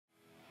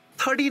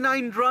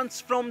39 runs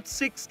from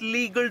 6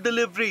 legal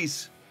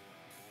deliveries.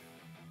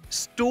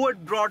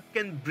 Stuart Broad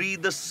can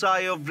breathe a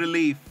sigh of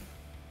relief.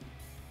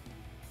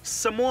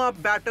 Samoa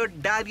batter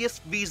Darius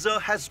Weezer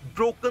has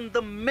broken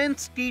the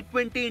men's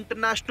T20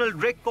 international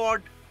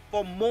record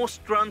for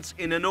most runs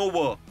in an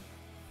over.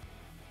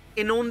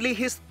 In only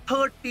his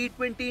third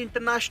T20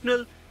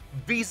 international,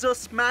 Weezer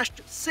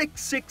smashed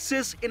 6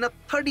 sixes in a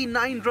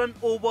 39-run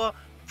over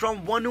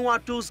from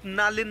Vanuatu's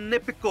Nalin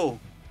Nipiko.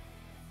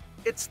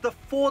 It's the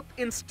fourth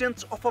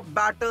instance of a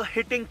batter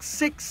hitting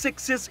 6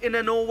 sixes in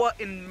an over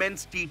in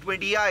men's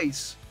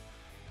T20Is.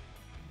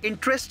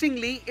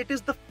 Interestingly, it is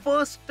the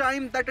first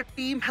time that a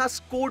team has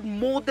scored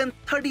more than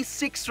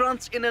 36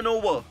 runs in an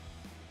over.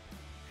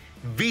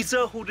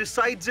 Weezer, who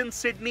resides in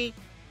Sydney,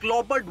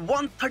 clobbered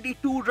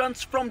 132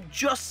 runs from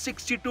just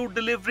 62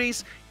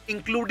 deliveries,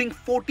 including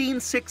 14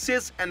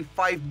 sixes and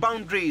 5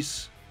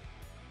 boundaries.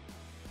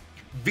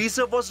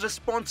 Weezer was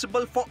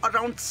responsible for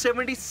around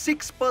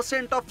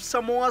 76% of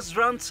Samoa's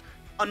runs,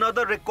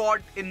 another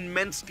record in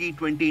men's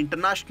T20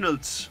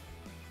 internationals.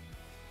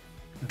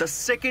 The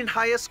second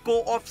highest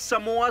score of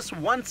Samoa's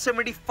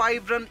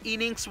 175-run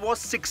innings was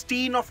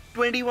 16 of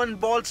 21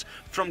 balls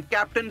from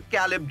captain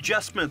Caleb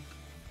Jasmith.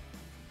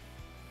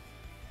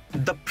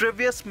 The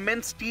previous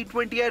men's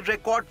T20I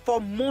record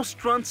for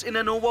most runs in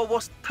an over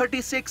was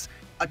 36,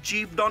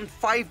 achieved on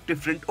 5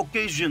 different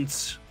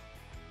occasions.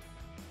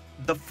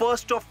 The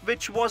first of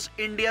which was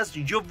India's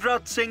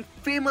Yuvraj Singh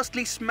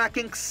famously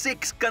smacking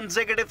 6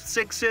 consecutive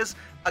sixes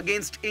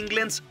against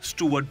England's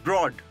Stuart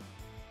Broad.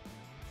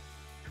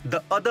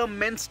 The other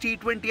men's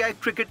T20I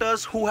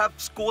cricketers who have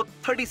scored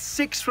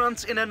 36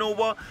 runs in an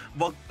over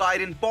were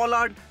Kieron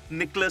Pollard,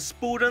 Nicholas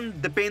Pooran,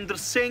 Dipendra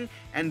Singh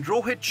and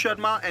Rohit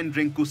Sharma and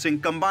Rinku Singh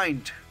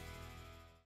combined.